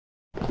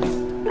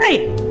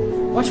Hey!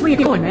 Watch where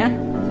you're going, man.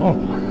 Oh,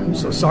 I'm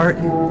so sorry.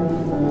 Do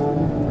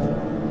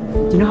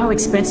you know how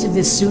expensive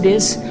this suit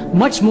is?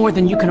 Much more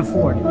than you can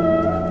afford.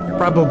 You're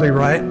probably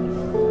right.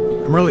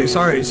 I'm really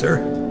sorry, sir.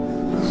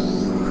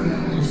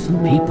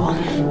 Some people.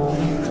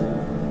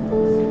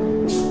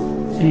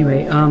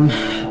 Anyway,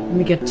 let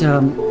me get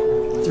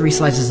 3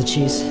 slices of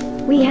cheese.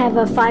 We have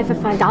a 5 for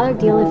 $5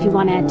 deal if you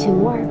want to add 2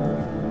 more.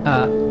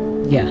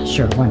 Yeah,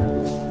 sure, why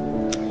not?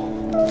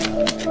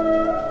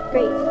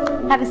 Great.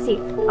 Have a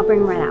seat. I'll bring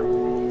them right out.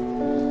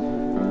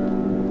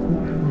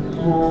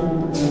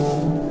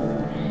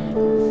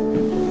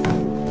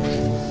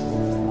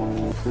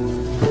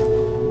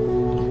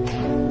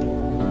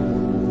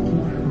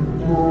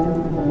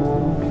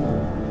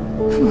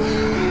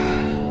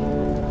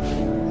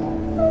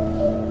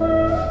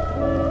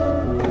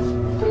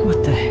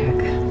 What the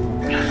heck?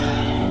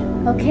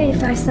 Okay,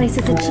 5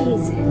 slices of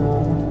cheese.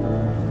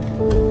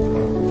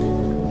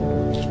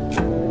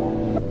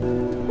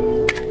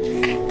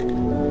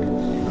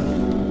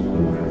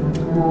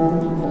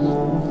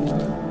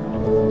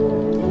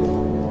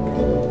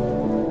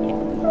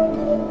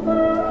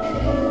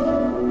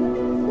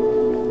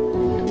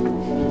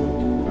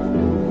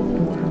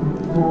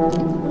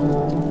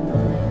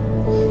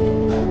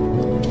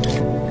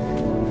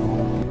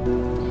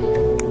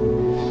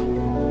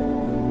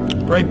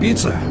 Great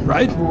pizza,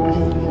 right?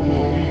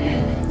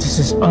 This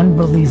is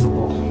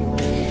unbelievable.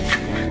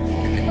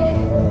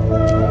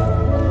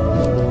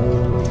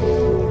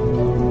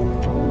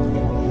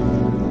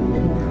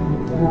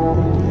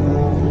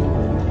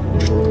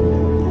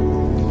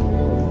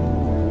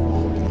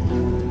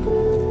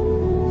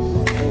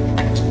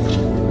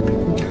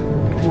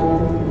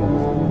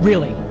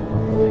 Really?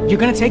 You're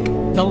gonna take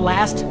the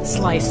last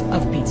slice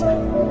of pizza?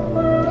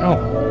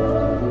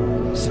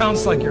 Oh,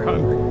 sounds like you're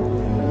hungry.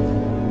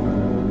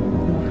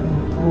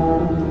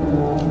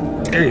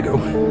 There you go.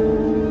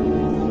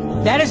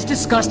 That is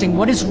disgusting.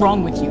 What is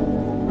wrong with you?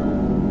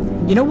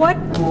 You know what?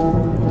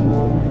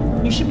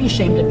 You should be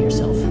ashamed of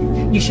yourself.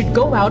 You should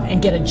go out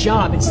and get a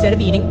job instead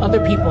of eating other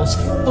people's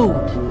food.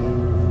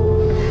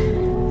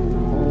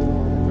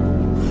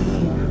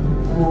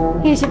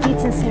 Here's your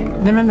pizza, sir.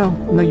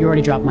 No, you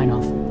already dropped mine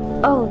off.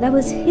 Oh, that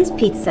was his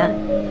pizza.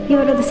 He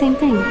ordered the same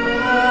thing.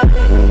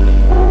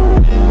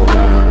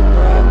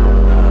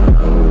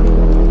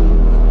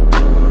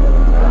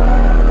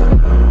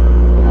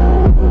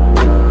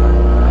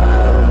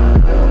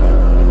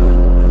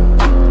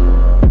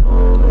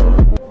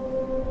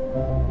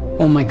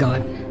 Oh my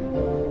God.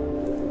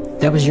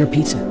 That was your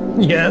pizza.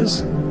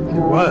 Yes, it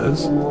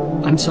was.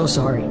 I'm so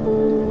sorry.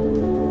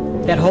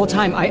 That whole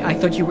time, I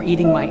thought you were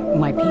eating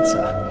my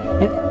pizza.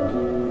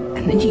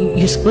 And then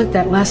you split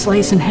that last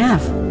slice in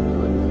half.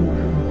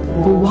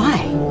 But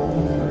why?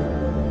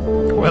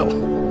 Well,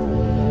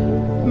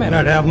 I may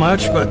not have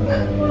much, but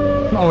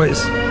I'm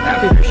always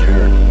happy to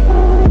share.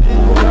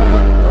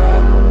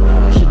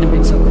 I shouldn't have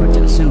been so quick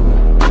to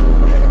assume.